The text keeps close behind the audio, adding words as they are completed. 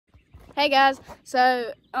Hey guys,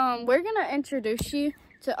 so we're gonna introduce you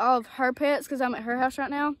to all of her pets because I'm at her house right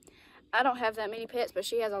now. I don't have that many pets, but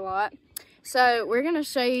she has a lot. So we're gonna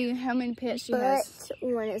show you how many pets she has. But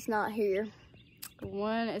one is not here.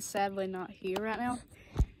 One is sadly not here right now.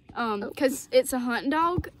 Because it's a hunting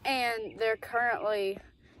dog and they're currently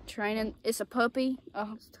training. It's a puppy.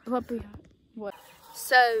 What?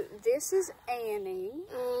 So this is Annie.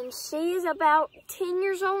 And she is about 10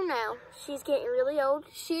 years old now. She's getting really old.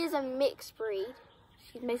 She is a mixed breed.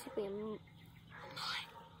 She's basically a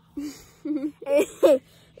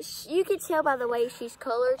you can tell by the way she's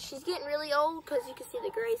colored. She's getting really old because you can see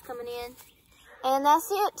the grays coming in. And that's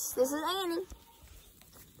it. This is Annie.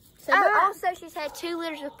 So also she's had 2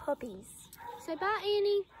 litters of puppies. Say bye,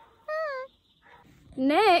 Annie. Bye.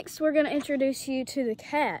 Next, we're going to introduce you to the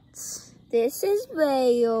cats. This is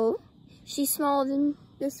Vale. She's smaller than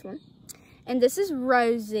this one. And this is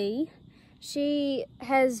Rosie. She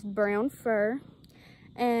has brown fur.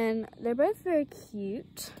 And they're both very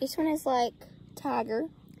cute. This one is like Tiger.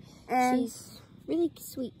 And she's really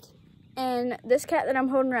sweet. And this cat that I'm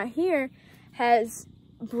holding right here has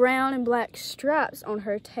brown and black stripes on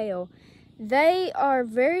her tail. They are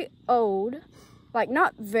very old. Like,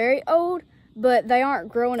 not very old, but they aren't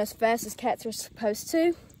growing as fast as cats are supposed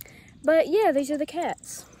to. But yeah, these are the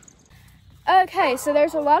cats. Okay, so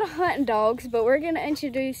there's a lot of hunting dogs, but we're gonna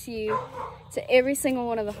introduce you to every single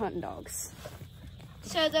one of the hunting dogs.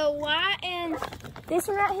 So the white and this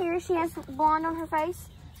one right here, she has blonde on her face.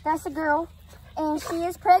 That's a girl, and she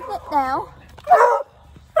is pregnant now.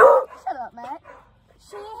 Shut up, Matt.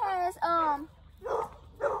 She has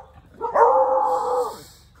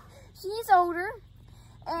she's older,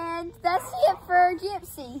 and that's it for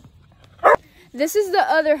Gypsy. This is the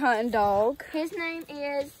other hunting dog. His name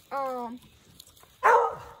is, you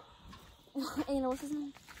know what's his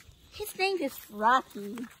name? His name is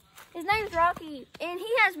Rocky. His name is Rocky, and he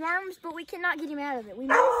has worms, but we cannot get him out of it. We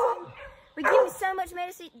miss him. We give him so much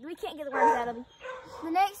medicine, we can't get the worms out of him.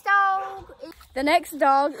 The next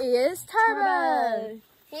dog is Turbo.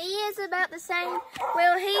 He is about the same.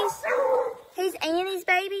 Well, he's Annie's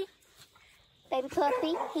baby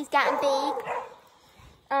puppy. He's gotten big.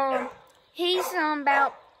 He's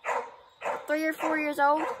about 3 or 4 years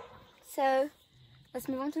old. So let's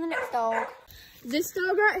move on to the next dog. This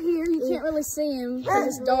dog right here, you can't really see him because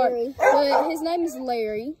it's dark, but his name is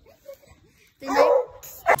Larry.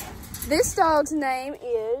 This dog's name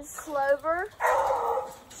is Clover.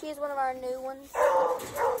 She is one of our new ones.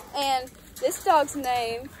 And this dog's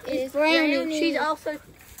name is Brownie.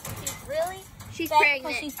 She's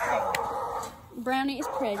pregnant. Brownie is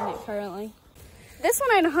pregnant currently. This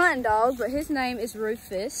one ain't a hunting dog, but his name is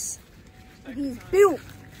Rufus. He's built.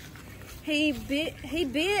 He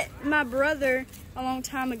bit my brother a long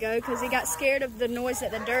time ago because he got scared of the noise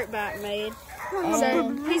that the dirt bike made.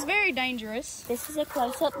 So he's very dangerous. This is a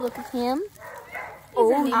close-up look of him.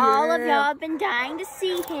 All of y'all have been dying to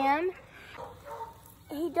see him.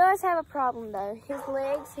 He does have a problem though. His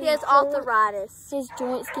legs. He has arthritis. His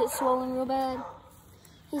joints get swollen real bad.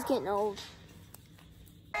 He's getting old.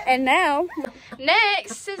 And now,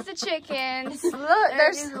 next is the chickens. Look,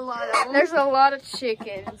 there's a lot of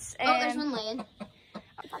chickens. And there's one laying.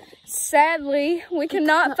 Sadly, we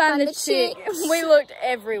cannot find the chick. We looked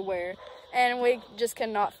everywhere, and we just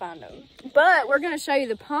cannot find them. But we're going to show you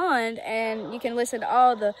the pond, and you can listen to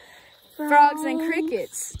all the frogs and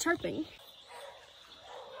crickets chirping.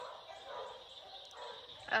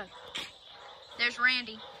 Oh, there's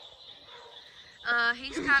Randy.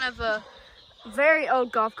 He's kind of a very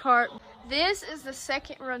old golf cart. This is the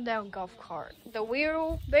second rundown golf cart. The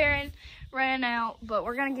wheel bearing ran out, but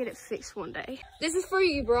we're gonna get it fixed one day. This is for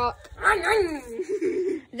you, Brock.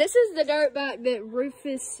 This is the dirt bike that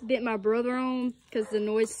Rufus bit my brother on because the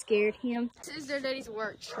noise scared him. This is their daddy's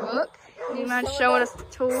work truck. Do you mind showing us the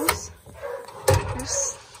tools?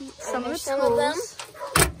 There's some of the tools.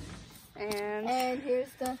 And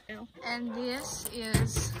here's the... And this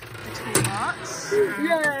is the toolbox.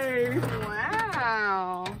 Yay!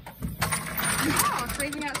 Wow. Oh, it's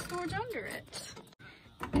even got storage under it.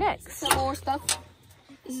 Next. Some more stuff.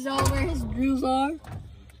 This is all where his drills are.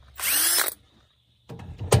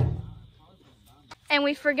 And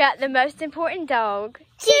we forgot the most important dog.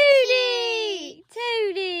 Tootie!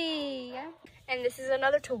 Tootie! And this is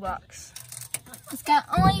another toolbox. It's got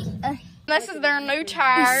only... This is their new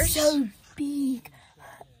tires. It's so big.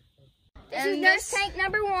 This is nurse tank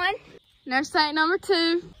number 1. Nurse tank number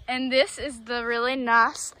 2. And this is the really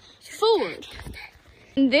nice Ford.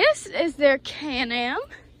 And this is their Can-Am.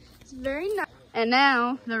 It's very nice. And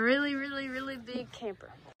now the really, really, really big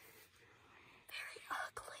camper. Very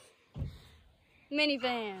ugly.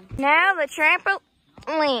 minivan. Now the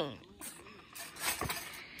trampoline.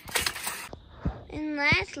 And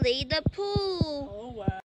lastly, the pool. Oh,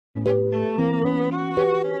 wow.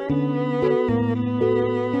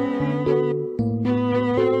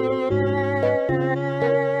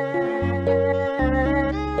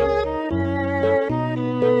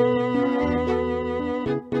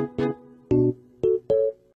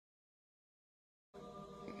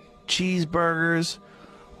 Cheeseburgers,